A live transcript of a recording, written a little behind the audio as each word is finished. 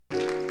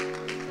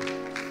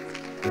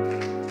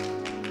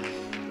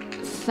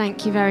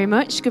Thank you very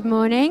much. Good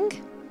morning.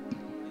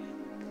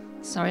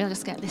 Sorry, I'll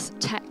just get this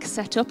tech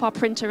set up. Our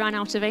printer ran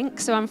out of ink,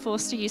 so I'm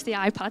forced to use the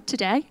iPad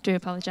today. Do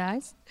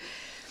apologise.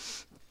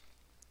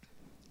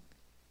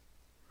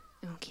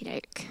 Okie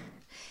doke.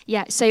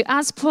 Yeah, so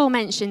as Paul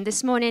mentioned,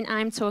 this morning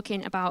I'm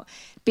talking about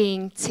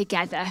being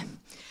together.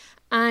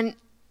 And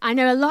I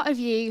know a lot of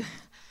you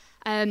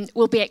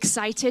will be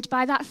excited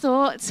by that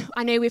thought.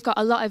 I know we've got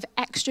a lot of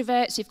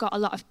extroverts, we've got a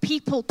lot of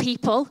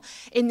people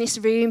in this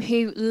room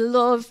who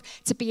love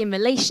to be in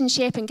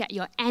relationship and get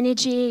your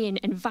energy and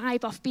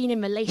vibe off being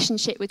in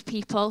relationship with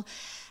people.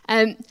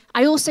 I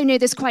also know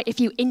there's quite a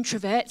few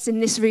introverts in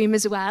this room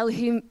as well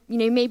who,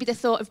 maybe the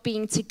thought of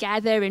being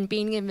together and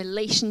being in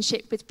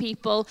relationship with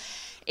people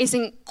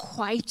isn't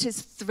quite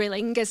as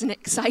thrilling as and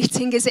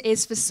exciting as it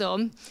is for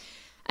some.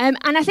 And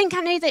I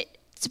know that,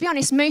 to be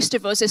honest, most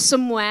of us are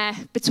somewhere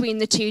between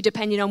the two,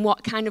 depending on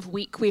what kind of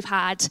week we've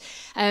had,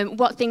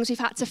 what things we've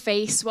had to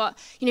face,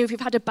 if we've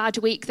had a bad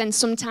week, then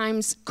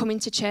sometimes coming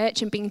to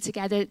church and being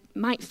together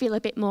might feel a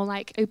bit more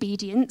like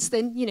obedience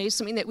than,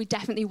 something that we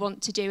definitely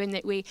want to do and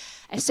that we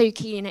are so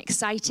keen and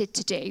excited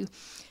to do.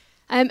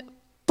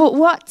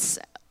 But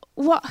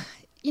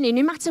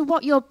no matter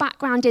what your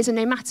background is and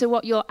no matter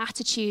what your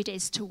attitude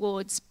is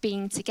towards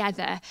being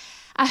together,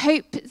 I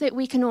hope that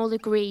we can all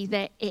agree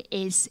that it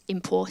is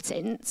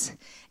important.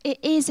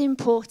 It is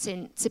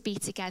important to be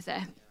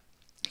together.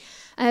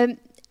 Right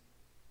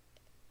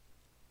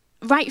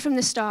from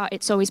the start,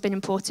 it's always been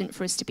important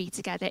for us to be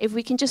together. If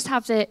we can just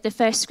have the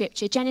first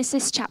scripture,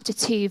 Genesis chapter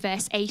 2,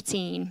 verse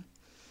 18.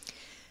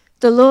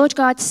 The Lord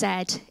God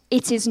said,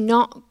 "It is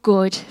not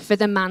good for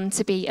the man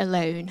to be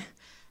alone.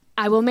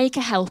 I will make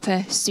a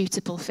helper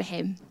suitable for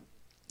him."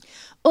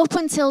 Up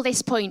until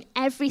this point,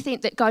 everything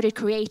that God had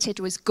created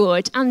was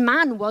good, and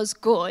man was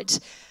good,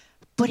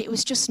 but it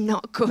was just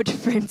not good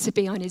for him to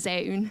be on his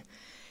own.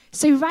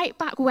 So right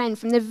back when,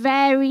 from the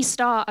very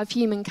start of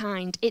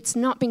humankind, it's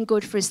not been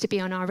good for us to be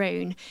on our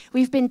own.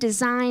 We've been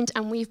designed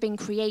and we've been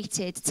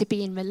created to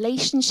be in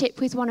relationship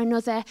with one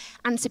another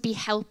and to be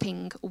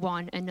helping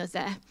one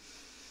another.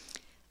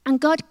 And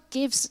God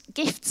gifts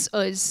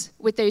us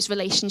with those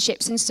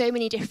relationships in so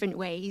many different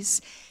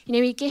ways.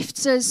 He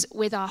gifts us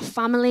with our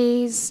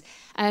families,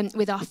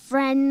 with our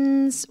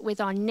friends, with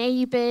our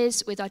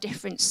neighbours, with our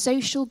different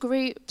social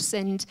groups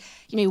and,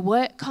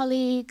 work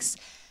colleagues.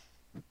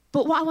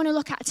 But what I want to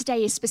look at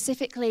today is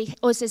specifically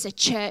us as a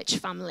church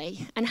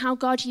family and how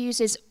God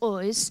uses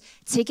us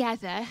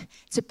together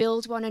to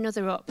build one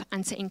another up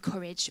and to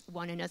encourage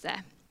one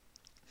another.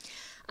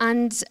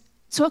 And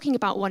talking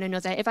about one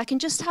another, if I can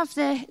just have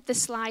the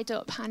slide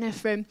up, Hannah,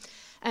 from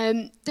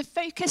the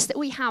focus that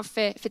we have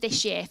for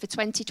this year, for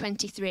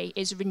 2023,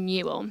 is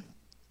renewal.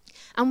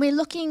 And we're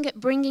looking at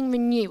bringing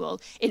renewal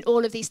in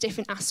all of these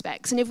different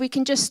aspects. And if we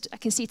can I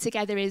can see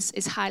together is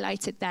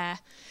highlighted there.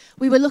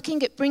 We were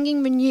looking at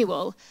bringing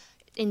renewal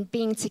in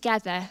being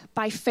together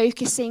by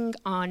focusing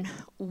on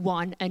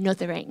one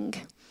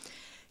anothering.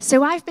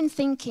 So I've been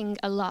thinking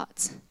a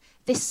lot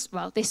this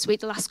week,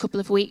 the last couple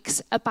of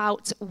weeks,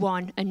 about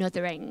one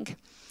anothering.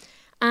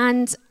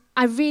 And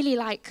I really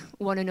like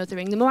one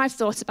anothering. The more I've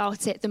thought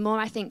about it, the more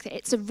I think that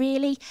it's a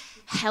really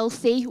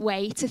healthy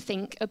way to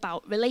think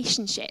about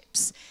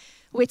relationships.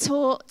 We're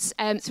taught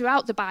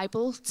throughout the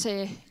Bible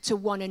to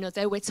one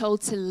another. We're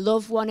told to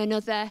love one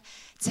another,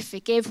 to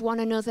forgive one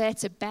another,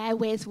 to bear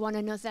with one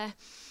another.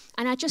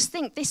 And I just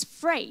think this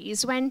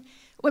phrase, when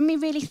we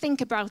really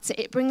think about it,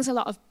 it brings a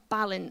lot of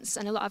balance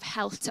and a lot of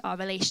health to our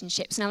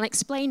relationships. And I'll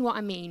explain what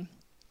I mean.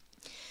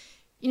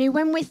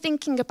 When we're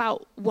thinking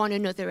about one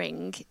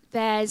anothering,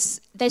 there's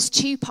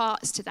two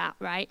parts to that,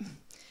 right?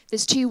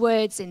 There's two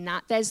words in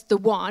that. There's the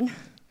one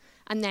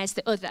and there's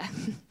the other.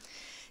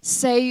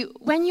 So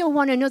when you're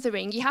one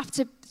anothering, you have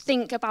to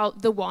think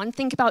about the one,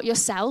 think about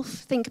yourself,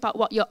 think about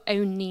what your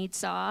own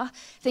needs are,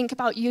 think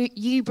about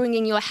you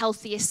bringing your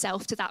healthiest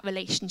self to that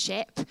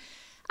relationship.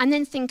 And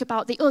then think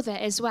about the other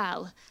as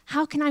well.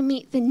 How can I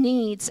meet the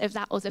needs of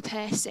that other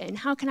person?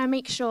 How can I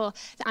make sure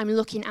that I'm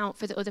looking out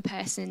for the other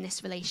person in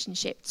this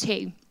relationship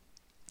too?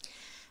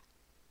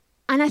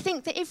 And I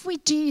think that if we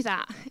do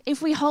that,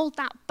 if we hold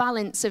that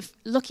balance of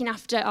looking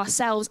after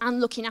ourselves and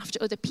looking after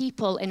other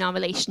people in our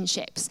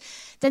relationships,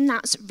 then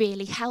that's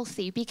really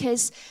healthy,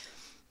 because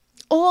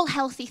all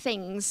healthy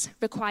things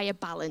require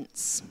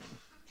balance.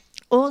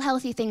 All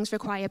healthy things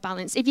require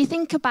balance. If you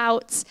think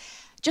about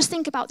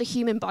the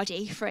human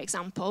body, for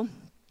example.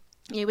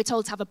 We're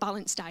told to have a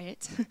balanced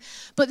diet.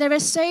 But there are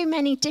so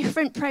many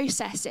different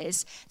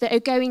processes that are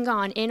going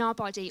on in our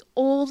body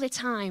all the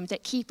time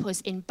that keep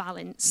us in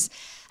balance.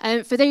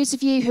 For those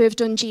of you who have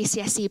done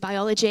GCSE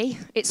biology,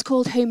 it's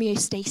called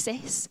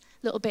homeostasis. A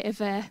little bit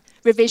of a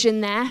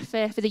revision there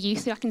for the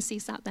youth who I can see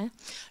sat there.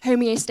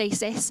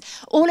 Homeostasis.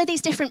 All of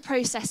these different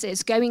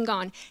processes going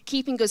on,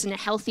 keeping us in a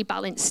healthy,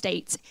 balanced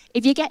state.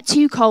 If you get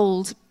too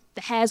cold,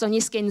 the hairs on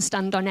your skin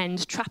stand on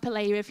end, trap a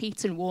layer of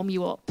heat and warm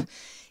you up.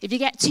 If you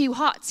get too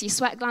hot, your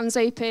sweat glands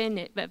open,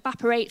 it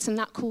evaporates and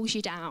that cools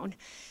you down.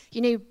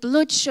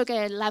 blood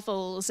sugar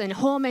levels and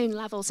hormone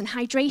levels and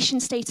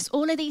hydration status,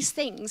 all of these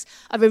things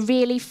are a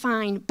really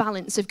fine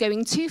balance of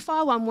going too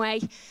far one way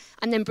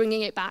and then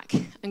bringing it back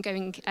and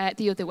going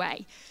the other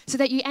way, so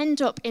that you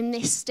end up in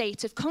this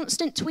state of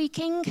constant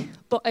tweaking,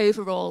 but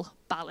overall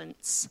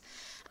balance.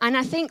 And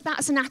I think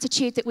that's an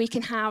attitude that we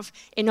can have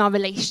in our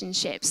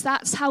relationships.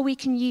 That's how we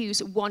can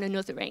use one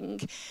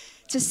anothering,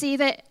 to see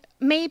that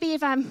maybe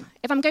if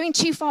I'm going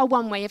too far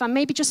one way, if I'm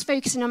maybe just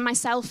focusing on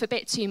myself a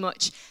bit too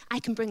much, I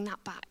can bring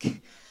that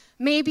back.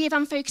 Maybe if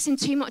I'm focusing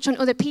too much on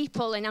other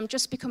people and I'm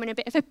just becoming a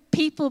bit of a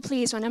people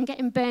pleaser and I'm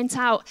getting burnt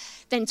out,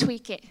 then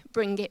tweak it,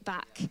 bring it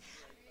back.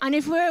 And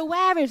if we're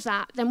aware of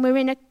that, then we're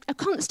in a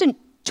constant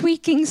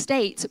tweaking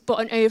state, but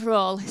an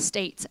overall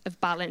state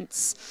of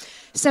balance.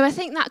 So I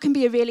think that can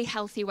be a really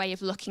healthy way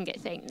of looking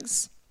at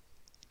things,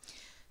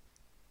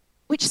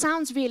 which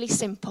sounds really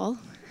simple.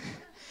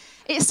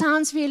 It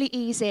sounds really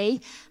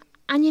easy,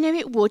 and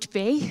it would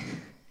be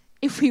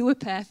if we were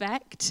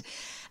perfect,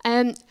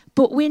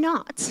 but we're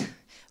not.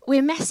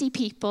 We're messy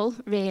people,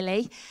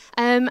 really,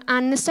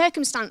 and the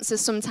circumstances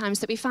sometimes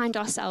that we find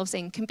ourselves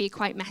in can be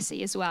quite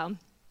messy as well.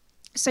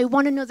 So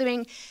one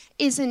anothering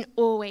isn't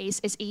always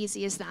as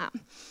easy as that.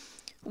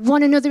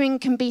 One anothering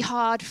can be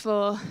hard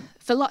for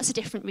lots of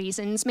different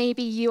reasons.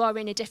 Maybe you are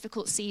in a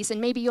difficult season.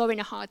 Maybe you're in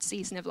a hard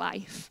season of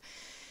life.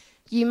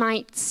 You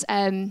might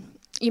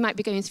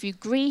be going through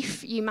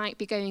grief. You might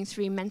be going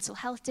through mental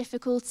health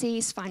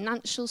difficulties,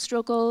 financial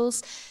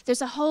struggles.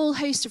 There's a whole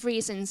host of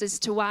reasons as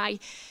to why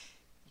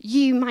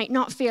you might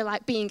not feel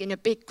like being in a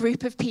big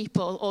group of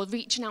people or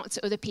reaching out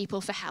to other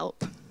people for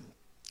help.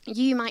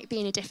 You might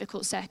be in a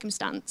difficult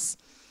circumstance.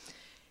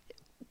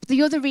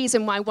 The other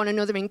reason why one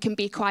anothering can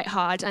be quite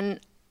hard, and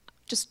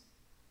just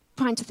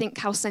trying to think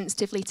how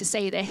sensitively to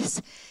say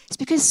this, is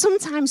because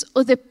sometimes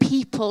other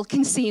people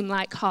can seem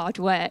like hard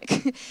work.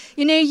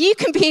 You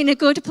can be in a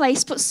good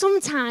place, but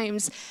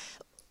sometimes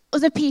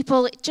other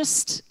people, it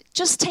just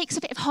takes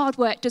a bit of hard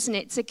work, doesn't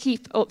it, to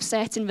keep up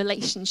certain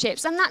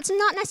relationships. And that's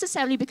not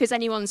necessarily because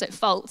anyone's at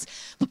fault,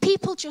 but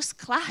people just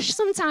clash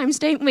sometimes,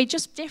 don't we?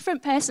 Just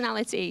different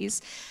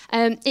personalities.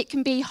 It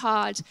can be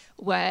hard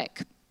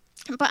work.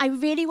 But I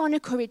really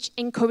want to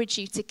encourage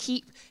you to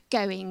keep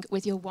going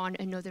with your one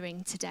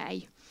anothering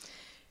today.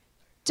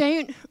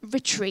 Don't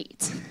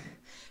retreat.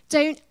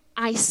 Don't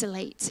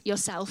isolate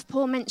yourself.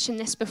 Paul mentioned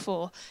this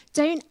before.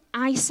 Don't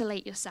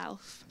isolate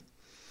yourself.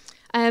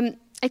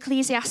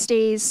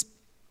 Ecclesiastes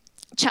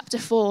chapter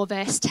 4,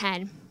 verse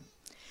 10.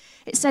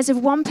 It says, if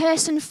one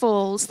person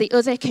falls, the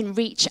other can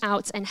reach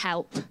out and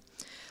help.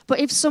 But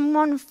if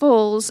someone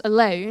falls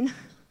alone,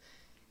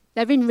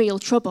 they're in real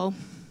trouble.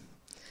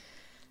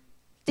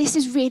 This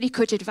is really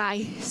good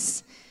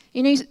advice.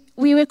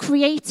 We were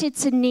created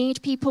to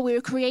need people. We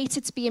were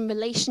created to be in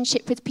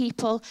relationship with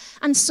people.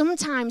 And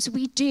sometimes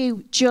we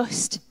do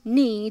just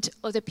need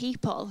other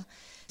people.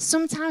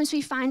 Sometimes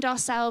we find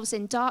ourselves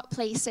in dark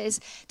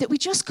places that we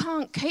just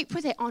can't cope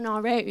with it on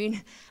our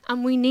own,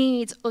 and we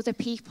need other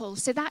people.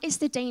 So that is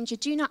the danger.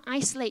 Do not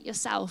isolate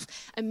yourself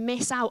and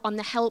miss out on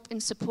the help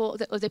and support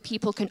that other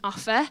people can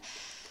offer.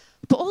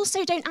 But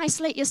also don't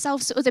isolate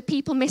yourself so other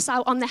people miss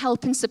out on the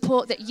help and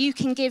support that you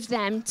can give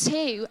them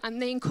too,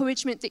 and the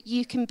encouragement that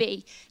you can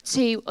be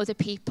to other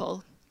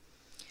people.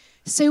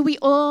 So we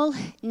all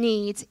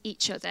need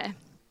each other.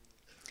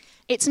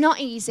 It's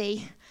not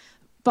easy,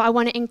 but I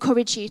want to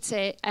encourage you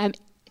to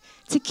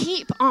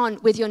keep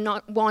on with your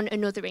one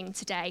anothering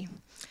today.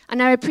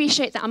 And I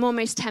appreciate that I'm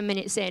almost 10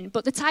 minutes in,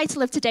 but the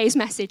title of today's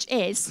message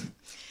is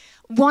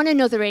One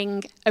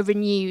Anothering, a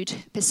Renewed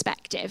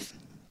Perspective.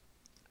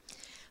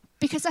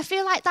 Because I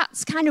feel like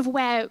that's kind of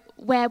where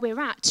we're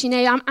at.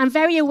 I'm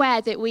very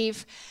aware that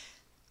we've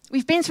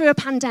been through a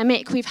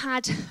pandemic. We've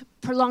had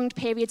prolonged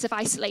periods of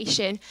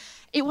isolation.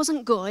 It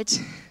wasn't good.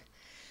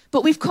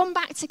 But we've come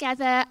back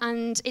together,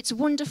 and it's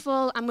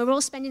wonderful, and we're all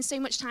spending so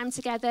much time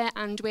together,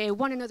 and we're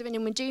one anothering,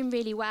 and we're doing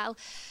really well.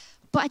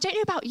 But I don't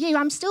know about you,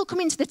 I'm still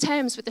coming to the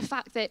terms with the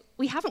fact that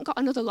we haven't got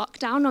another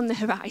lockdown on the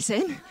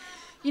horizon.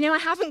 I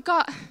haven't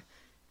got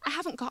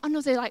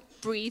another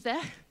breather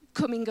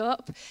coming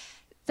up.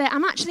 That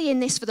I'm actually in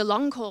this for the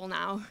long haul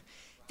now.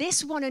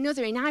 This one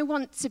anothering, I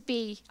want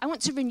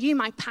to renew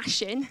my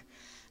passion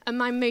and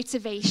my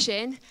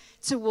motivation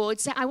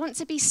towards it. I want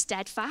to be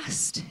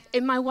steadfast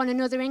in my one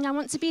anothering. I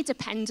want to be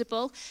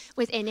dependable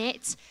within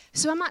it.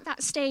 So I'm at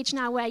that stage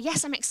now where,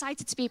 yes, I'm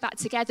excited to be back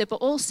together, but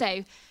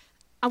also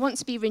I want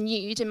to be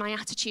renewed in my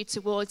attitude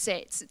towards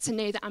it, to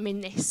know that I'm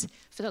in this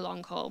for the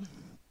long haul.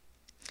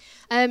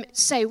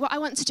 So what I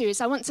want to do is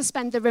I want to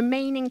spend the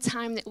remaining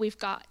time that we've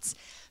got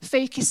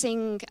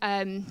focusing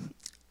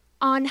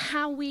on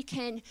how we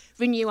can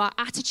renew our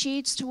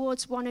attitudes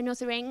towards one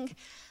anothering,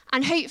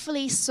 and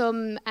hopefully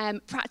some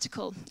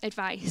practical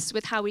advice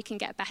with how we can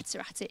get better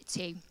at it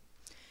too.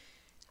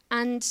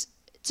 And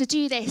to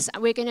do this,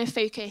 we're going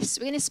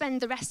to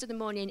spend the rest of the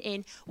morning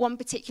in one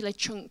particular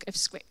chunk of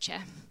scripture.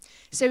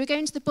 So we're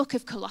going to the book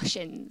of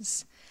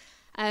Colossians.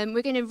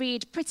 We're going to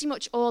read pretty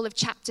much all of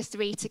chapter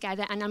 3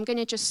 together, and I'm going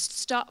to just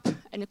stop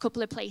in a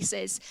couple of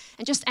places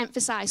and just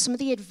emphasize some of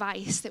the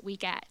advice that we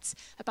get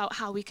about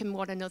how we can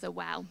one another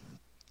well.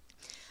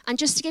 And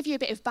just to give you a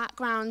bit of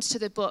background to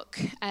the book,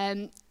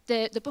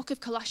 the book of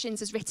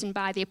Colossians is written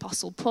by the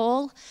Apostle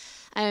Paul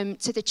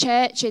to the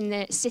church in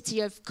the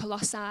city of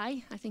Colossae,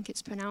 I think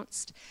it's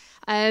pronounced.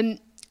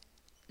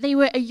 They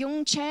were a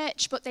young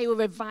church, but they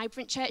were a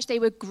vibrant church. They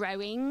were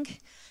growing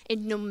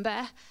in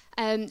number.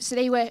 So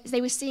they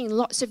were seeing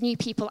lots of new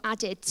people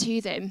added to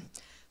them.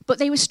 But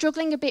they were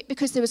struggling a bit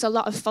because there was a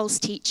lot of false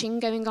teaching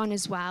going on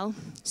as well.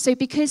 So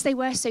because they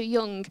were so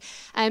young,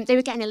 they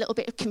were getting a little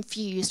bit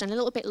confused and a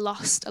little bit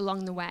lost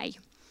along the way.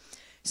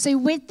 So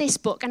with this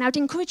book, and I'd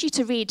encourage you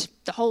to read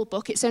the whole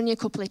book, it's only a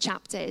couple of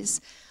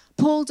chapters,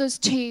 Paul does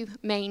two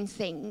main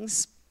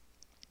things.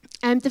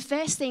 The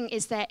first thing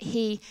is that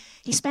he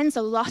spends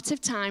a lot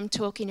of time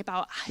talking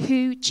about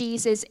who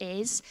Jesus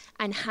is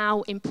and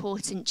how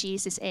important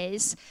Jesus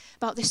is,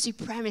 about the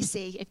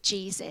supremacy of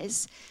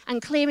Jesus,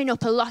 and clearing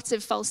up a lot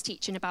of false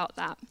teaching about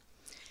that.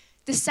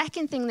 The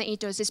second thing that he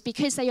does is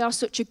because they are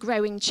such a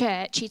growing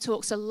church, he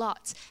talks a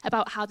lot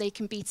about how they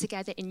can be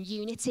together in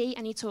unity,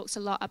 and he talks a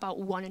lot about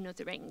one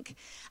anothering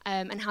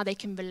and how they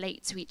can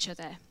relate to each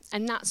other.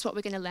 And that's what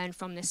we're going to learn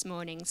from this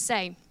morning.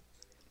 So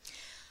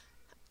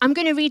I'm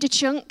going to read a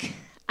chunk,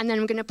 and then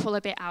I'm going to pull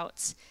a bit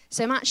out.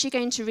 So I'm actually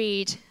going to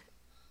read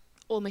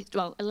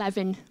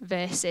 11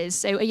 verses.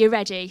 So are you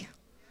ready?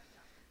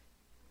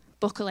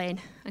 Buckle in,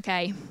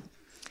 okay.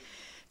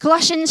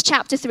 Colossians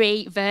chapter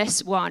 3,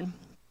 verse 1.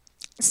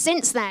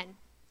 Since then,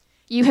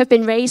 you have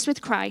been raised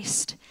with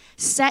Christ.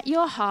 Set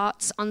your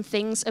hearts on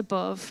things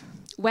above,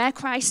 where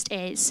Christ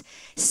is,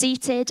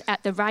 seated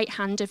at the right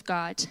hand of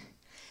God.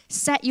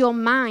 Set your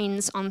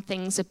minds on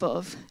things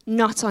above,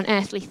 not on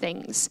earthly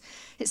things.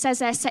 It says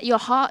there, set your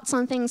hearts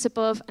on things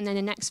above, and then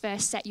the next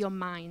verse, set your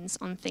minds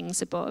on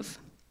things above.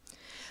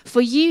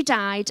 For you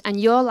died, and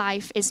your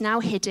life is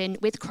now hidden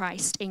with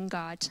Christ in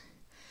God.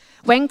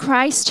 When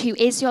Christ, who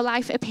is your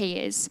life,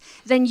 appears,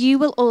 then you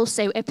will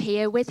also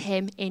appear with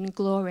him in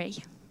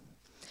glory.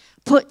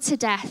 Put to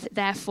death,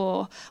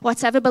 therefore,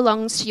 whatever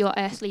belongs to your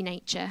earthly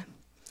nature: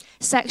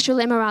 sexual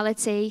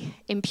immorality,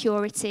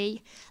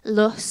 impurity,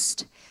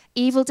 lust,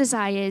 evil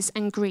desires,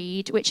 and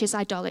greed, which is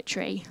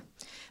idolatry.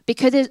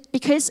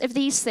 Because of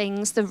these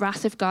things, the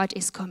wrath of God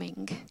is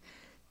coming.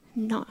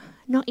 Not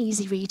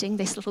easy reading,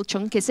 this little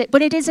chunk, is it?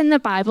 But it is in the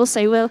Bible,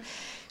 so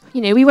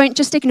we won't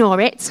just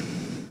ignore it.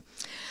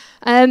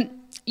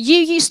 You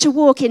used to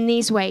walk in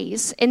these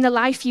ways, in the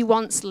life you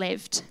once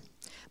lived.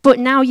 But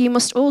now you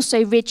must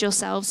also rid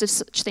yourselves of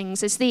such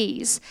things as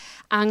these: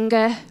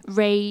 anger,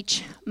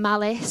 rage,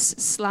 malice,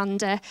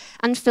 slander,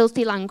 and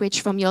filthy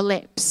language from your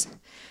lips.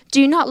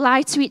 Do not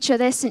lie to each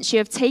other, since you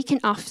have taken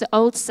off the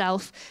old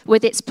self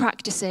with its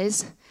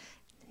practices.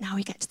 Now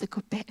we get to the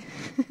good bit.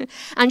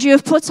 And you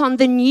have put on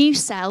the new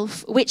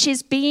self, which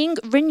is being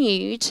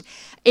renewed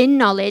in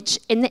knowledge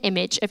in the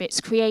image of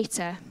its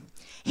creator.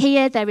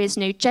 Here there is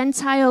no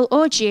Gentile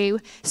or Jew,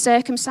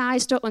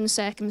 circumcised or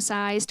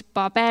uncircumcised,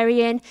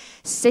 barbarian,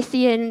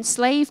 Scythian,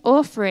 slave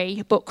or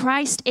free, but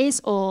Christ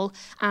is all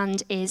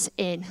and is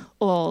in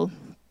all.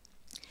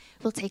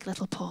 We'll take a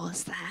little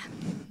pause there.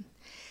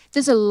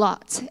 There's a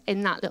lot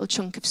in that little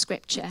chunk of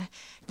scripture.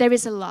 There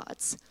is a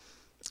lot.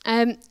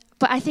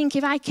 But I think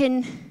if I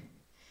can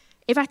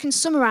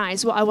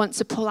summarize what I want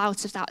to pull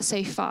out of that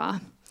so far,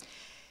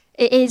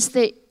 it is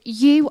that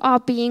you are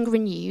being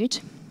renewed,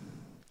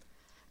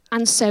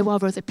 and so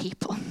are other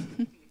people.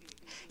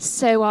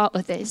 So are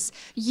others.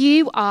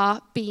 You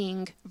are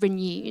being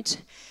renewed.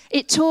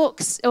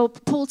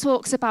 Paul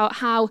talks about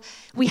how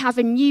we have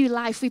a new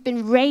life. We've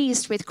been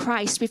raised with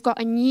Christ. We've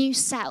got a new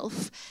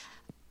self.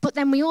 But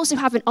then we also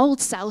have an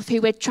old self who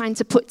we're trying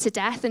to put to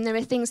death, and there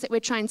are things that we're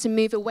trying to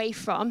move away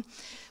from.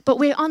 But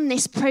we're on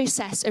this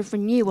process of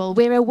renewal.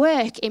 We're a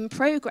work in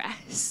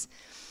progress.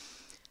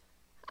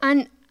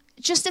 And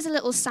just as a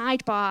little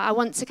sidebar, I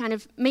want to kind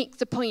of make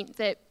the point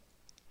that,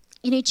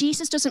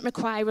 Jesus doesn't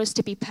require us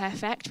to be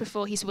perfect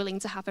before he's willing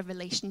to have a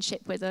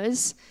relationship with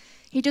us.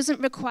 He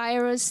doesn't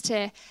require us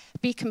to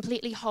be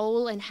completely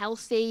whole and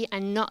healthy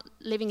and not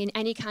living in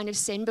any kind of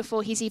sin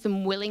before he's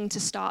even willing to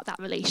start that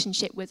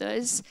relationship with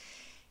us.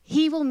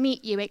 He will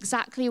meet you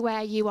exactly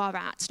where you are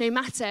at, no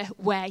matter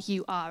where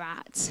you are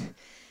at.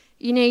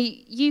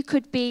 You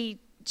could be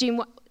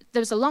doing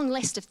there's a long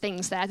list of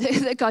things there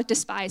that God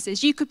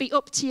despises. You could be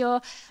up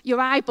to your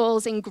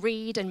eyeballs in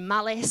greed and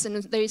malice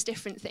and those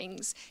different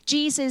things.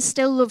 Jesus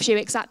still loves you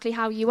exactly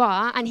how you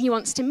are, and he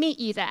wants to meet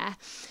you there.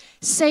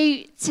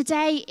 So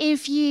today,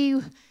 if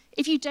you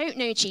don't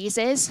know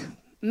Jesus,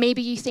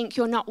 maybe you think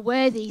you're not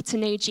worthy to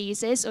know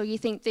Jesus, or you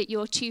think that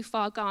you're too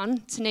far gone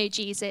to know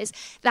Jesus.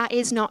 That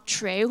is not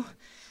true.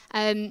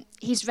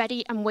 He's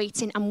ready and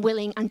waiting and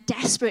willing and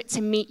desperate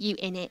to meet you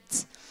in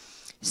it.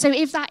 So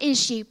if that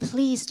is you,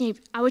 please,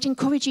 I would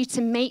encourage you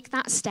to make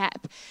that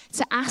step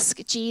to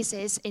ask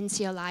Jesus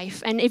into your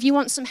life. And if you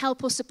want some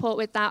help or support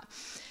with that,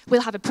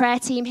 we'll have a prayer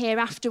team here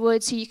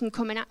afterwards who you can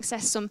come and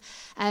access some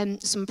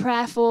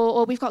prayer for,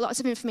 or we've got lots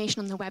of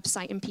information on the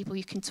website and people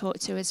you can talk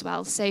to as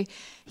well. So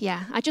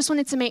yeah, I just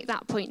wanted to make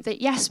that point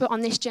that yes, we're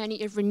on this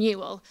journey of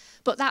renewal,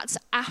 but that's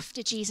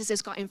after Jesus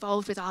has got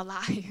involved with our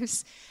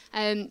lives.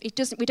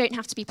 We don't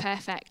have to be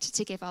perfect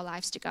to give our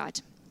lives to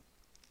God.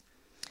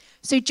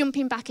 So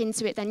jumping back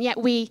into it then,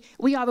 we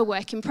are a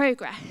work in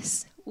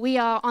progress. We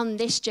are on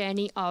this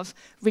journey of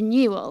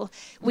renewal.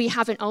 We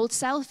have an old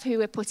self who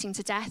we're putting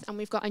to death, and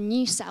we've got a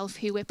new self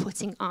who we're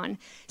putting on.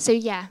 So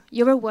yeah,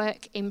 you're a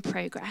work in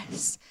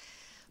progress.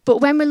 But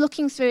when we're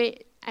looking through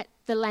it at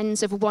the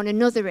lens of one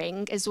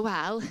anothering as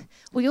well,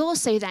 we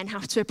also then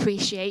have to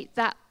appreciate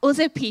that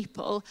other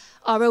people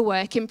are a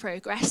work in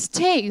progress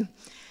too.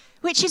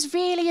 Which is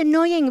really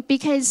annoying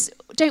because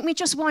don't we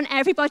just want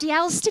everybody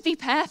else to be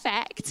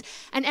perfect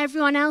and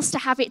everyone else to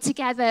have it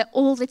together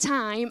all the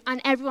time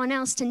and everyone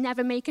else to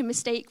never make a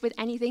mistake with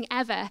anything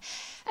ever?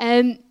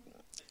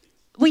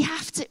 We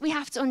have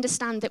to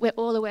understand that we're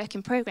all a work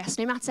in progress.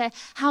 No matter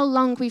how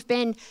long we've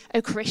been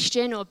a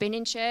Christian or been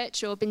in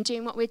church or been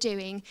doing what we're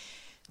doing,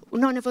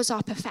 none of us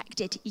are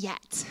perfected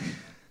yet.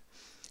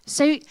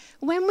 So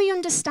when we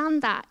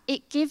understand that,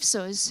 it gives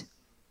us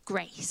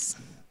grace.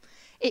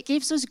 It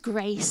gives us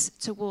grace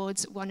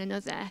towards one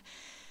another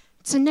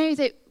to know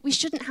that we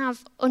shouldn't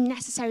have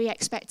unnecessary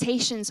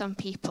expectations on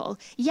people.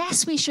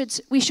 Yes, we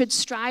should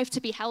strive to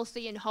be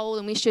healthy and whole,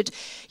 and we should,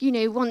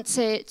 want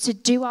to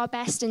do our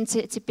best and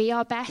to be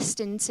our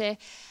best and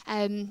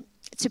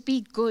to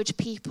be good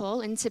people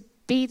and to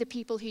be the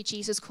people who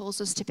Jesus calls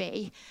us to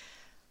be.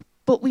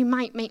 But we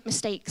might make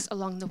mistakes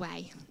along the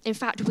way. In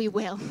fact, we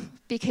will,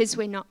 because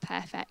we're not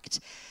perfect.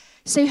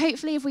 So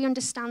hopefully if we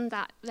understand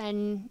that,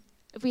 then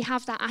if we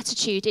have that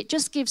attitude, it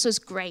just gives us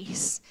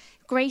grace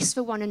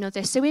for one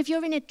another. So if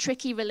you're in a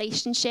tricky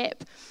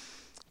relationship,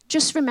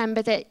 just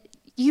remember that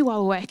you are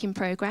a work in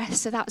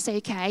progress, so that's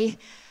okay.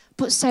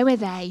 But so are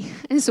they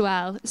as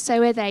well.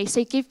 So are they.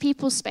 So give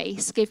people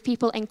space, give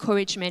people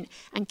encouragement,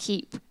 and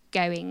keep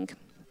going.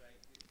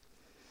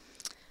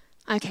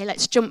 Okay,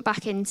 let's jump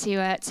back into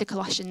to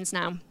Colossians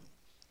now.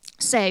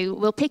 So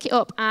we'll pick it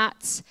up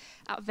at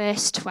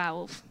verse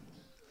 12,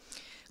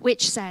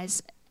 which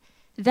says,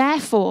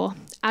 "Therefore,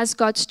 as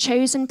God's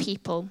chosen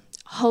people,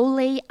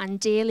 holy and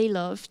dearly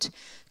loved,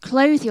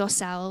 clothe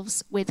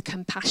yourselves with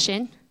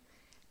compassion,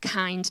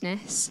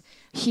 kindness,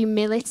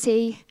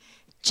 humility,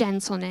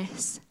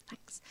 gentleness,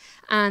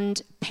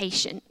 and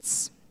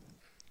patience."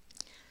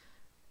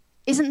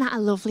 Isn't that a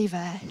lovely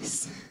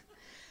verse?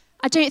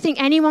 I don't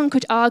think anyone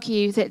could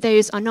argue that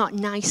those are not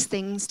nice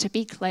things to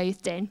be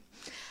clothed in.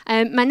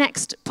 My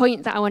next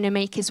point that I want to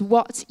make is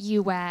what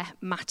you wear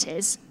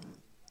matters.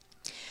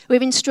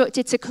 We're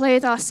instructed to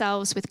clothe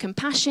ourselves with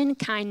compassion,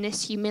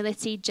 kindness,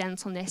 humility,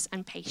 gentleness,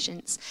 and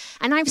patience.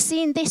 And I've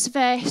seen this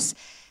verse,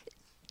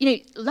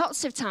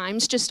 lots of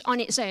times just on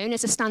its own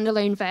as a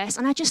standalone verse,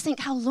 and I just think,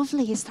 how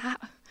lovely is that?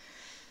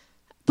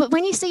 But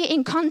when you see it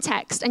in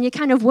context and you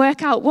kind of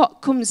work out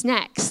what comes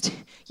next,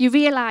 you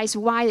realize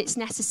why it's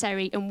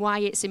necessary and why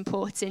it's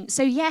important.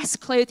 So yes,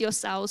 clothe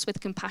yourselves with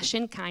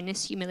compassion,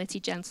 kindness, humility,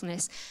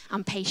 gentleness,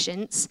 and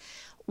patience.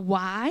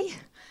 Why?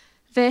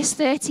 Verse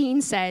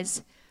 13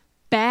 says,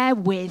 "Bear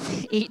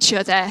with each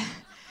other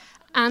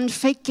and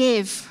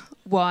forgive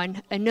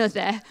one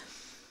another.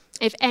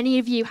 If any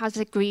of you has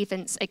a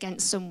grievance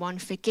against someone,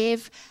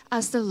 forgive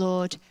as the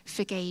Lord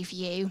forgave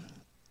you."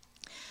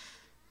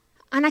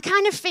 And I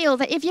kind of feel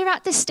that if you're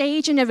at this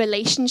stage in a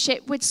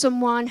relationship with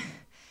someone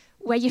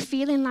where you're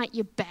feeling like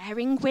you're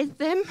bearing with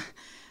them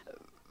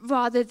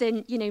rather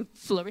than,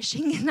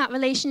 flourishing in that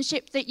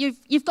relationship, that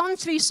you've gone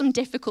through some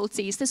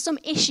difficulties, there's some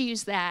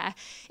issues there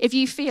if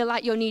you feel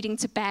like you're needing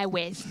to bear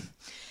with.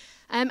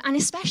 And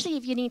especially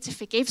if you need to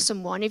forgive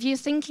someone, if you're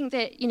thinking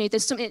that,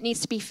 there's something that needs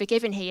to be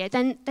forgiven here,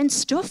 then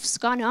stuff's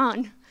gone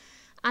on.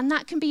 And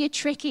that can be a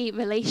tricky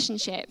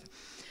relationship.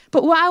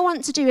 But what I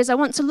want to do is I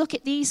want to look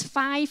at these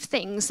 5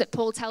 things that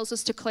Paul tells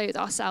us to clothe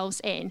ourselves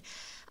in.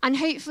 And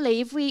hopefully,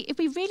 if we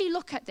really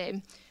look at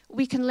them,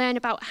 we can learn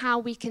about how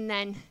we can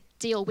then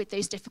deal with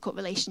those difficult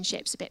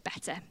relationships a bit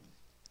better.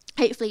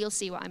 Hopefully, you'll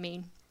see what I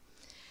mean.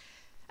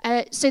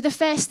 So the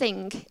first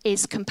thing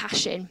is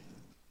compassion.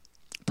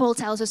 Paul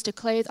tells us to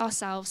clothe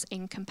ourselves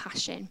in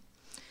compassion.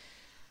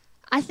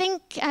 I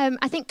think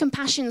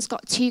compassion's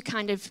got 2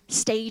 kind of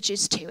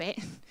stages to it.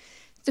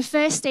 The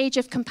first stage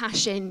of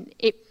compassion,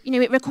 it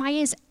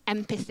requires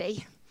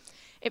empathy.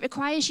 It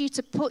requires you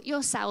to put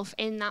yourself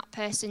in that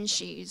person's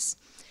shoes,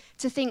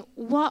 to think,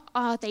 what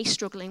are they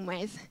struggling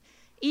with?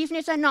 Even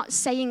if they're not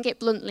saying it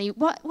bluntly,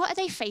 what are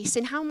they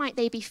facing? How might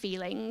they be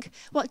feeling?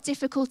 What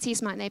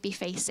difficulties might they be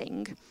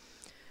facing?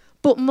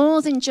 But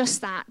more than just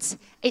that,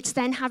 it's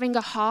then having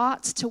a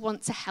heart to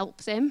want to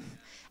help them,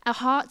 a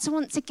heart to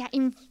want to get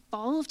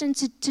involved and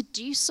to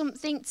do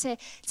something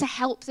to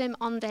help them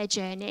on their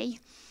journey.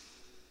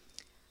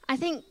 I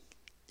think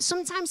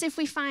sometimes if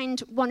we find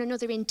one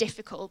another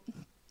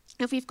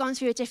if we've gone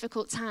through a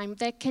difficult time,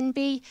 there can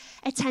be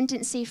a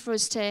tendency for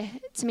us to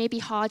maybe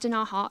harden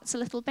our hearts a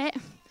little bit.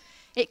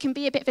 It can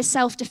be a bit of a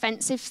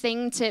self-defensive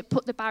thing to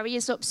put the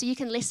barriers up so you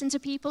can listen to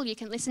people, you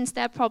can listen to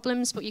their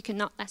problems, but you can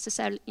not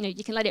necessarily,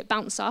 you can let it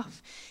bounce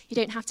off. You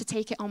don't have to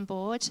take it on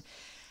board.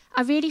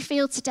 I really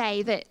feel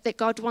today that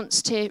God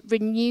wants to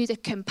renew the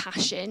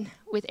compassion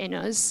within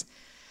us,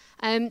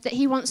 that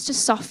he wants to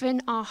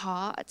soften our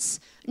hearts,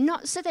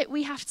 not so that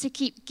we have to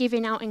keep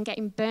giving out and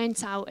getting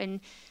burnt out,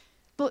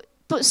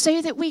 but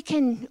so that we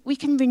can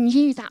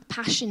renew that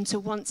passion to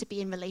want to be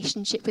in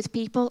relationship with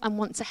people and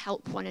want to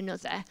help one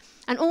another.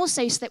 And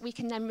also so that we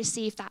can then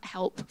receive that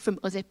help from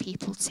other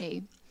people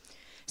too.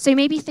 So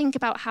maybe think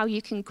about how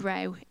you can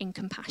grow in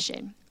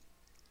compassion.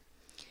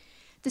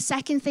 The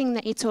second thing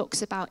that he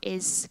talks about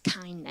is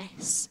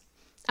kindness.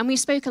 And we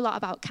spoke a lot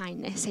about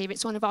kindness here.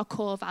 It's one of our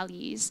core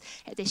values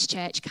at this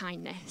church,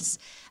 kindness.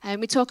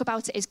 We talk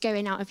about it as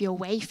going out of your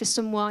way for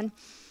someone.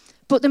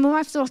 But the more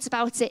I've thought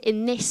about it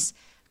in this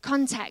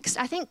context,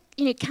 I think,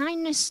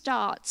 kindness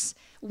starts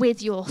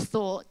with your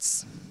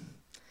thoughts.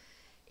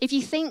 If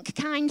you think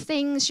kind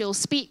things, you'll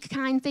speak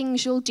kind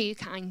things, you'll do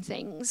kind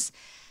things.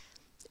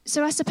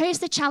 So I suppose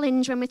the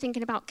challenge when we're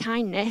thinking about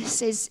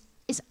kindness is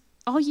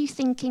are you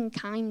thinking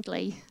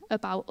kindly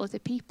about other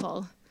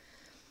people?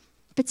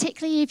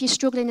 Particularly if you're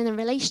struggling in a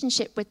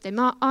relationship with them,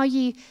 are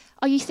you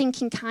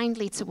thinking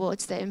kindly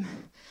towards them?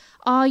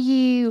 Are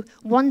you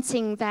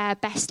wanting their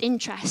best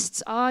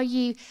interests? Are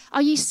you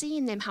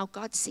seeing them how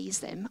God sees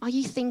them? Are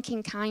you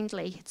thinking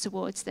kindly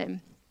towards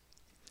them?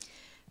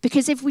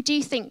 Because if we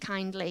do think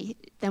kindly,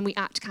 then we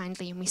act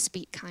kindly and we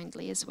speak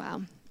kindly as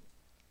well.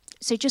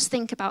 So just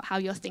think about how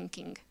you're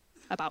thinking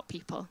about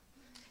people.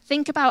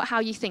 Think about how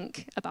you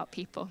think about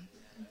people,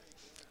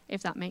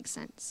 if that makes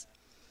sense.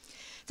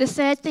 The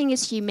third thing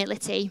is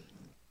humility.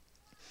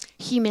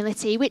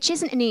 Humility, which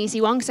isn't an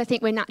easy one because I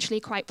think we're naturally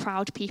quite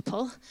proud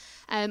people.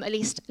 At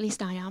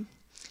least I am.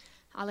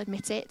 I'll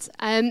admit it.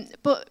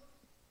 But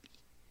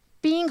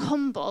being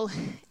humble,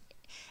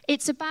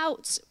 it's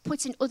about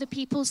putting other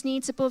people's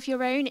needs above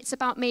your own. It's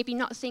about maybe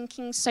not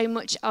thinking so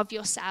much of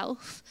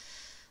yourself.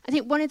 I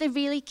think one of the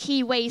really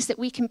key ways that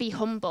we can be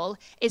humble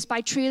is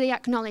by truly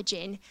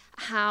acknowledging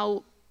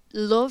how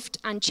loved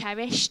and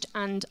cherished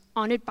and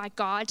honoured by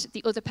God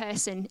the other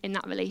person in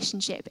that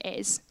relationship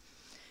is.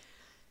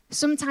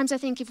 Sometimes I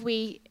think if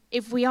we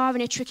are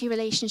in a tricky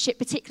relationship,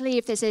 particularly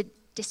if there's a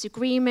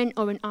disagreement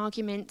or an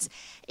argument,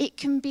 it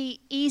can be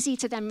easy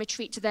to then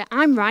retreat to the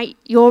I'm right,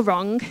 you're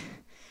wrong,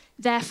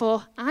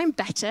 therefore I'm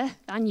better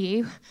than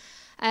you,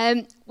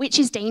 which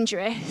is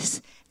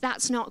dangerous.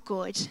 That's not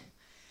good.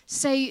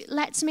 So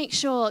let's make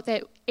sure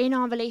that in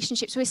our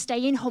relationships we're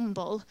staying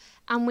humble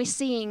and we're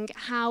seeing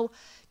how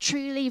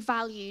truly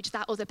valued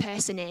that other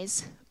person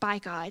is by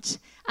God.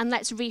 And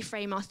let's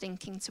reframe our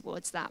thinking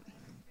towards that.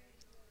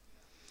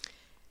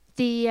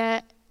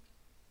 The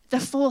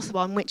fourth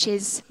one, which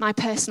is my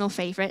personal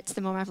favourite,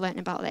 the more I've learned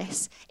about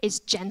this,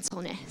 is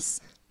gentleness.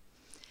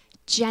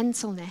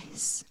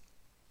 Gentleness.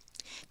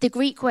 The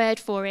Greek word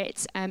for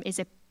it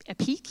is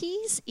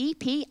epikes,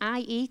 E-P-I-E-K-E-S,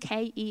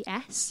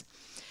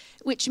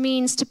 which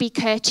means to be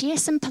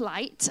courteous and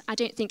polite. I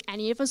don't think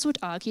any of us would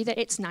argue that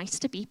it's nice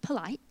to be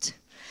polite.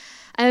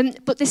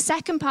 But the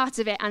second part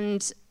of it,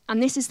 and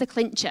this is the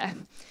clincher,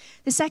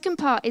 the second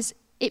part is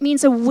it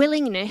means a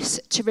willingness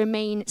to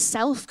remain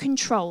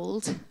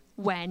self-controlled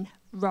when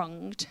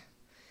wronged.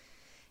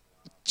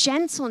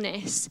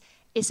 Gentleness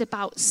is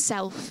about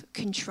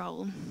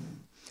self-control.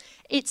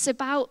 It's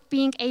about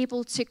being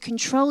able to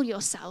control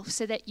yourself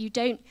so that you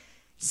don't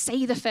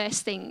say the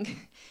first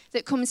thing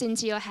that comes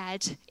into your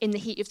head in the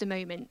heat of the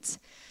moment,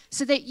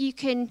 so that you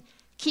can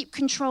keep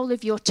control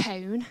of your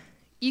tone,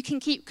 you can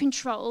keep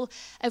control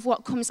of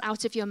what comes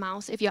out of your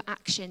mouth, of your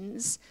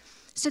actions,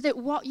 so that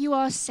what you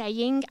are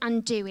saying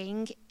and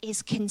doing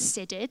is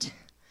considered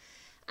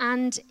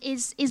and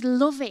is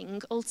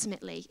loving,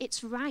 ultimately.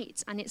 It's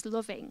right and it's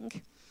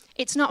loving.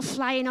 It's not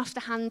flying off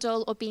the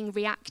handle or being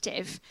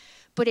reactive,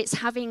 but it's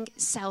having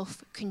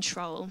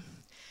self-control.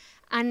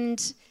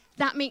 And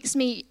that makes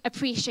me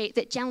appreciate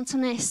that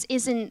gentleness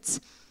isn't,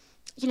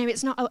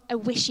 it's not a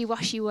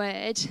wishy-washy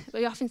word.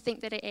 We often think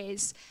that it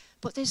is.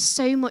 But there's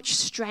so much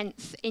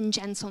strength in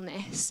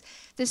gentleness.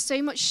 There's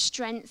so much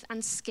strength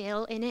and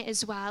skill in it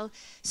as well.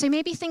 So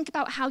maybe think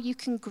about how you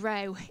can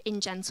grow in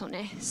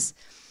gentleness.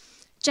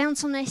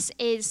 Gentleness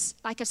is,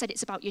 like I said,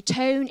 it's about your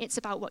tone, it's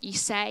about what you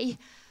say.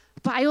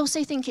 But I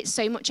also think it's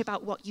so much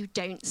about what you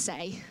don't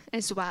say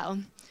as well.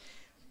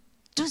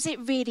 Does it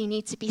really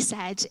need to be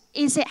said?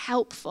 Is it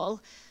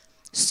helpful?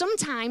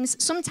 Sometimes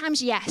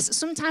yes.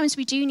 Sometimes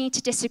we do need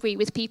to disagree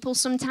with people.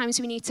 Sometimes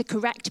we need to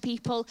correct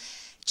people.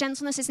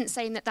 Gentleness isn't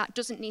saying that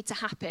doesn't need to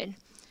happen,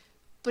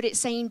 but it's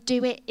saying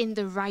do it in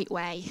the right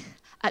way,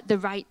 at the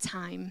right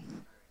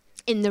time,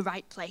 in the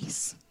right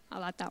place.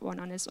 I'll add that one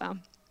on as well.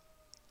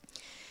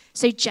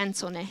 So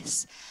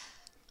gentleness.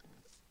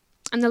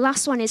 And the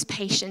last one is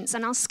patience.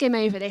 And I'll skim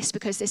over this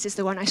because this is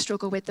the one I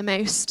struggle with the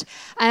most.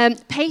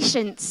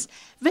 Patience.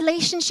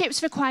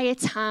 Relationships require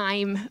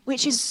time,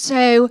 which is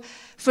so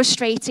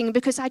frustrating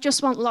because I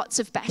just want lots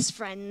of best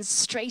friends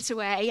straight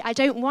away. I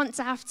don't want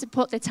to have to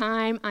put the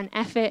time and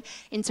effort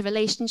into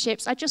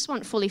relationships. I just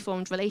want fully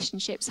formed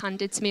relationships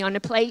handed to me on a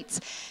plate.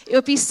 It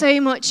would be so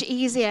much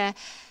easier.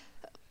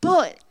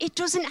 But it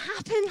doesn't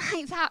happen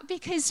like that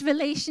because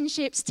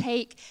relationships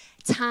take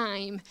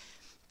time.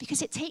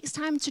 Because it takes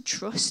time to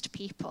trust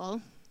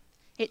people.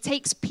 It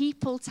takes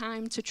people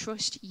time to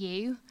trust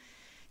you,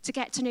 to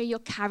get to know your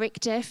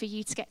character, for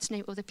you to get to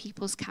know other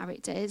people's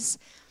characters.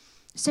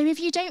 So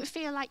if you don't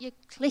feel like you're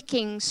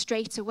clicking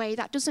straight away,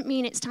 that doesn't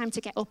mean it's time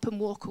to get up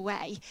and walk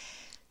away.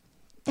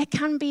 There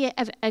can be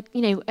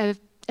a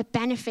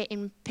benefit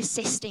in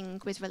persisting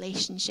with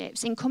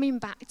relationships, in coming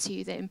back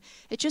to them,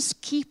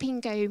 just keeping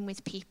going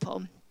with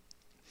people.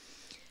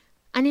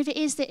 And if it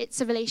is that it's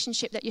a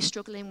relationship that you're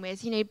struggling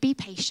with, be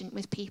patient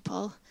with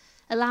people.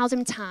 Allow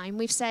them time.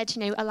 We've said,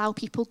 allow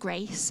people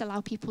grace, allow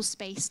people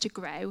space to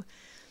grow.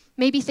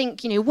 Maybe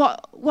think,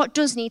 what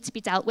does need to be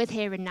dealt with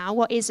here and now?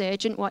 What is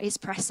urgent? What is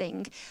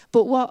pressing?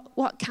 But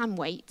what can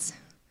wait?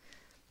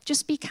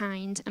 Just be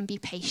kind and be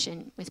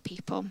patient with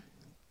people.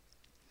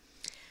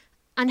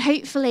 And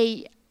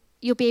hopefully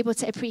you'll be able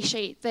to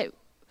appreciate that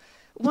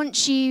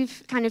once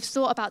you've kind of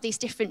thought about these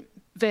different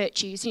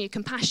virtues,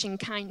 compassion,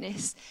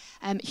 kindness,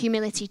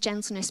 humility,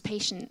 gentleness,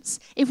 patience.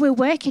 If we're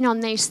working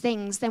on those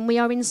things, then we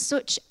are in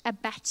such a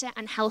better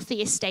and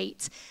healthier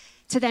state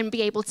to then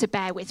be able to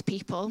bear with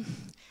people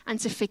and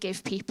to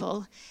forgive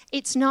people.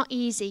 It's not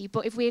easy,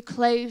 but if we're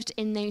clothed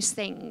in those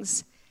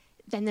things,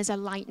 then there's a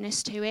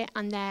lightness to it,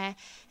 and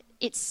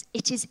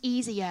it is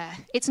easier.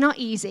 It's not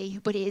easy,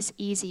 but it is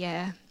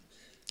easier.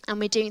 And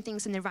we're doing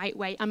things in the right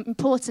way. And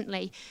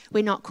importantly,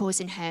 we're not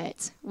causing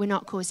hurt. We're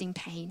not causing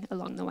pain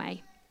along the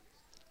way.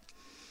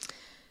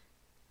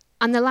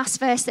 And the last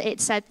verse that it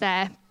said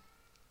there,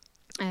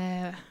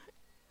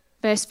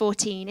 verse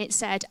 14, it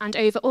said, "And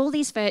over all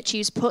these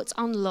virtues put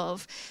on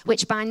love,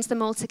 which binds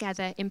them all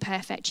together in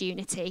perfect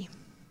unity."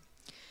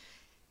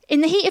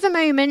 In the heat of a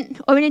moment,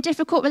 or in a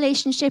difficult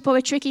relationship or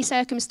a tricky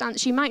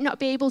circumstance, you might not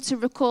be able to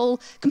recall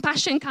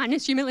compassion,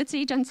 kindness,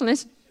 humility,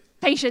 gentleness,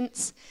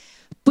 patience,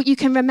 but you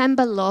can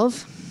remember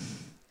love.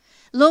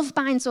 Love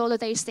binds all of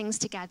those things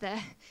together.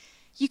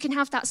 You can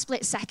have that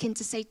split second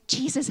to say,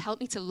 Jesus, help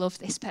me to love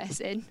this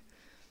person.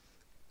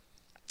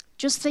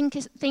 Just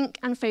think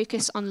and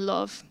focus on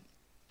love.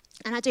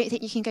 And I don't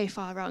think you can go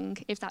far wrong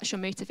if that's your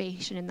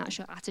motivation and that's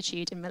your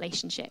attitude in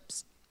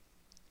relationships.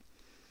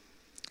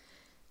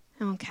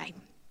 Okay.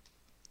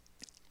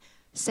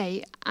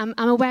 So I'm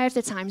aware of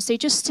the time. So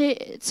just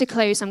to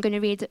close, I'm going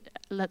to read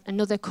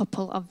another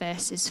couple of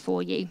verses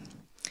for you.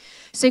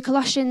 So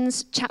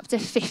Colossians chapter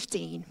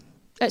 3,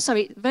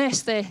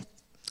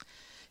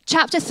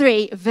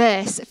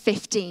 verse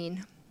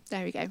 15.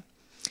 There we go.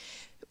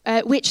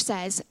 Which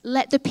says,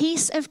 "Let the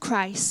peace of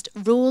Christ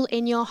rule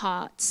in your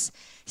hearts,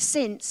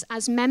 since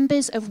as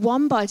members of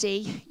one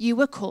body you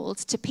were called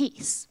to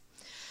peace.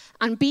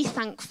 And be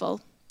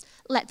thankful.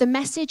 Let the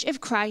message of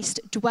Christ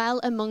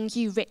dwell among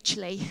you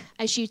richly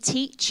as you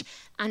teach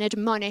and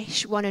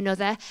admonish one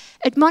another."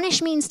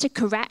 Admonish means to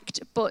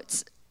correct,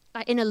 but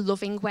in a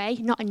loving way,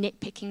 not a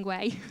nitpicking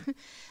way.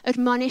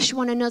 Admonish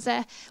one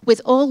another with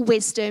all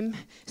wisdom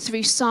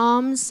through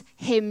psalms,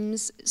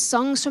 hymns,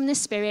 songs from the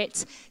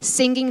Spirit,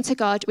 singing to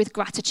God with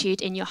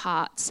gratitude in your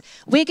hearts.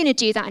 We're going to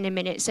do that in a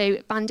minute,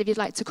 so band, if you'd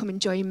like to come and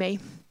join me.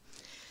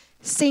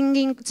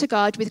 Singing to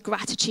God with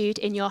gratitude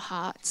in your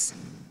hearts.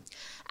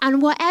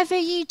 "And whatever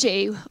you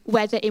do,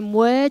 whether in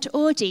word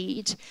or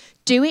deed,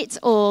 do it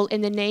all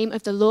in the name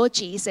of the Lord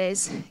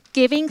Jesus,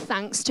 giving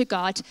thanks to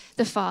God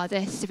the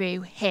Father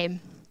through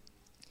him."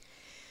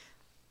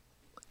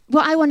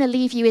 What I want to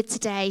leave you with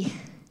today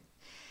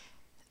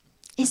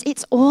is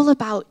it's all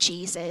about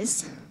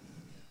Jesus.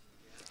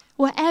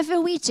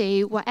 Whatever we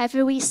do,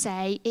 whatever we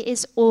say, it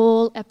is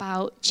all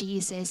about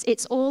Jesus.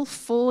 It's all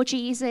for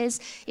Jesus.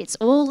 It's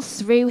all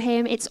through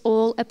him. It's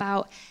all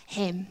about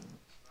him.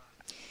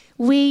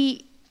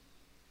 If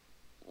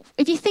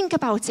you think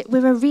about it,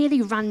 we're a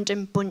really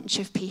random bunch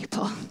of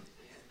people.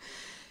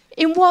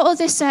 In what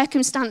other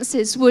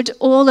circumstances would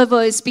all of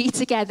us be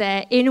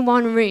together in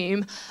one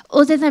room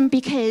other than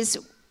because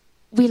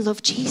we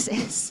love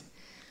Jesus,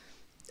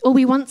 or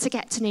we want to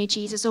get to know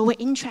Jesus, or we're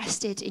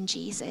interested in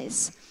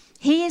Jesus?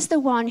 He is the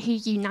one who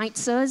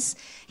unites us.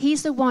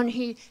 He's the one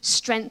who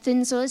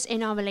strengthens us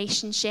in our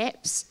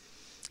relationships.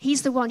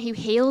 He's the one who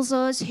heals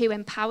us, who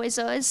empowers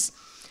us.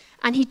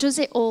 And he does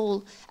it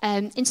all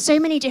in so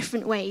many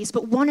different ways,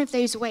 but one of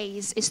those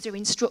ways is through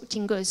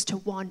instructing us to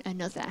one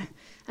another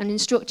and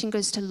instructing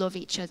us to love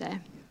each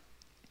other.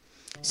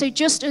 So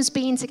just us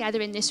being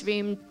together in this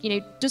room,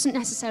 doesn't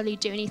necessarily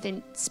do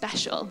anything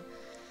special.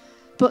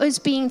 But us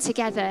being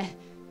together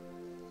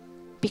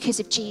because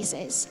of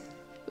Jesus,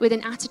 with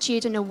an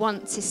attitude and a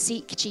want to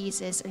seek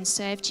Jesus and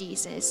serve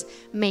Jesus,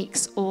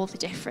 makes all the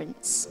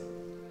difference.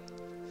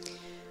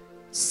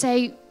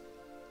 So,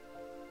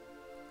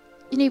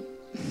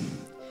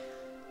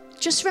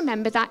 just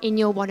remember that in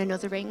your one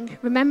anothering.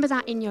 Remember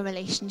that in your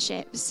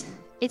relationships.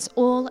 It's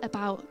all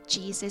about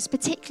Jesus,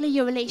 particularly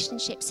your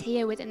relationships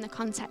here within the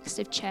context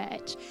of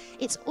church.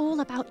 It's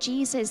all about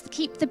Jesus.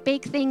 Keep the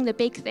big thing the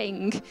big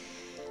thing.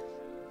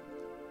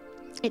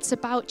 It's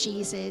about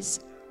Jesus.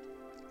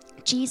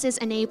 Jesus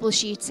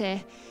enables you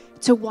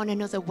to one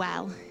another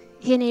well.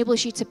 He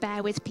enables you to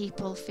bear with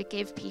people,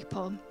 forgive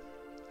people.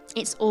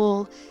 It's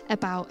all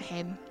about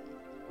him.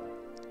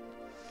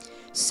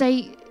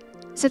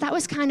 So that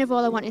was kind of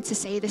all I wanted to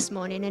say this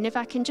morning. And if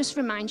I can just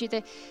remind you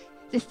the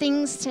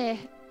things to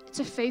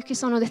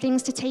focus on, or the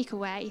things to take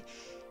away,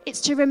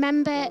 it's to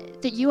remember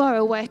that you are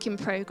a work in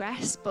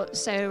progress, but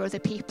so are other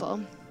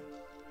people.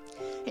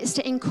 It's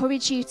to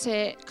encourage you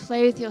to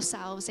clothe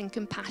yourselves in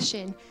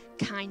compassion,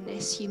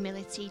 kindness,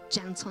 humility,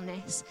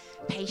 gentleness,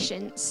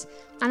 patience.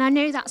 And I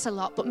know that's a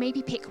lot, but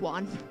maybe pick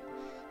one.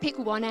 Pick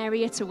one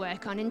area to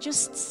work on and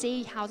just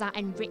see how that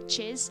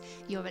enriches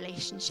your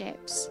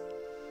relationships.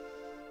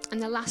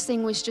 And the last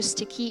thing was just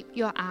to keep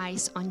your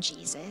eyes on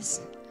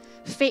Jesus.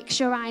 Fix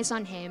your eyes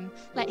on him.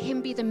 Let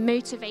him be the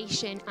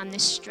motivation and the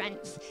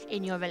strength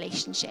in your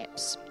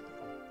relationships.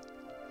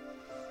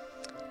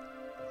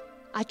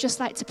 I'd just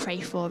like to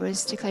pray for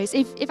us to close.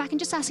 If I can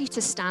just ask you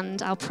to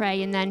stand, I'll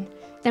pray, and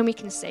then we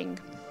can sing.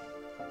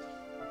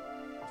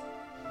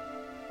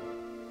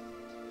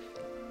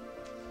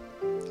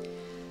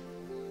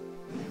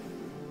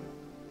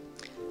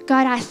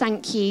 God, I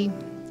thank you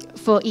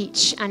for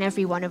each and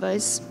every one of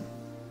us.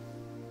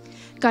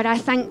 God, I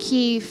thank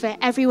you for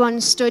everyone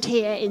stood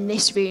here in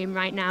this room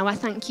right now. I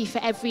thank you for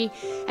every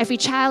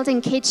child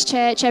in kids'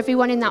 church,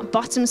 everyone in that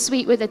bottom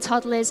suite with the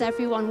toddlers,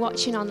 everyone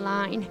watching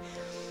online.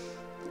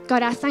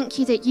 God, I thank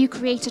you that you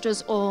created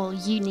us all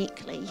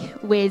uniquely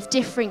with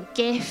different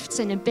gifts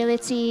and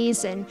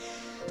abilities and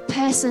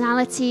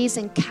personalities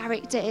and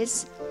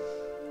characters.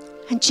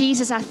 And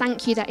Jesus, I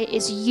thank you that it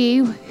is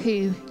you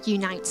who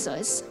unites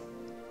us.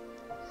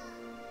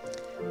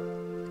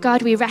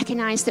 God, we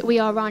recognize that we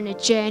are on a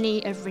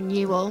journey of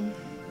renewal,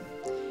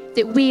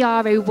 that we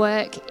are a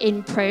work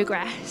in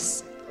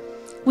progress.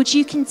 Would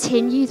you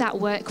continue that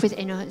work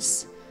within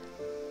us?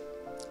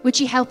 Would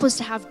you help us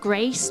to have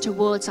grace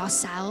towards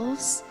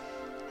ourselves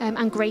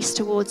and grace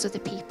towards other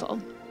people?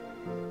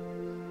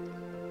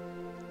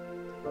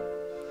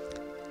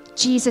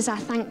 Jesus, I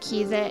thank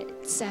you that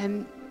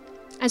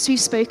as we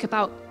spoke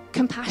about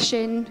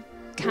compassion,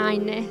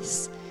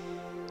 kindness,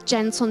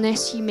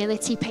 gentleness,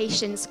 humility,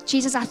 patience,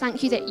 Jesus, I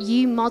thank you that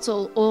you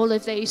model all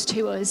of those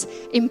to us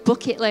in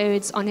bucket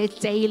loads on a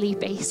daily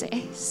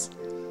basis.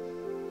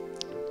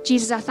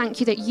 Jesus, I thank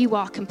you that you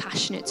are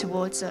compassionate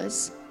towards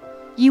us.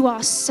 You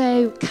are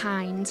so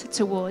kind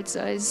towards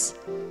us.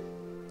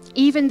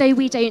 Even though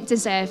we don't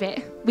deserve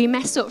it, we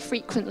mess up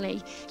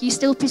frequently, you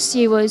still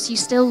pursue us, you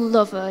still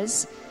love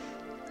us.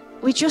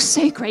 We're just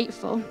so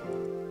grateful.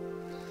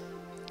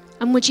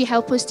 And would you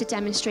help us to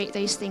demonstrate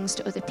those things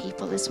to other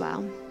people as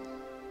well?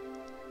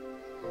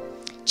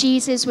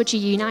 Jesus, would you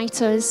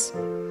unite us?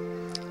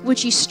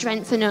 Would you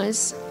strengthen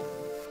us?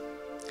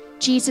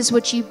 Jesus,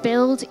 would you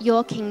build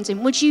your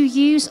kingdom? Would you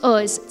use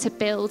us to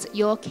build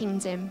your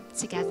kingdom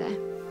together?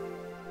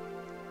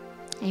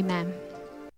 Amen.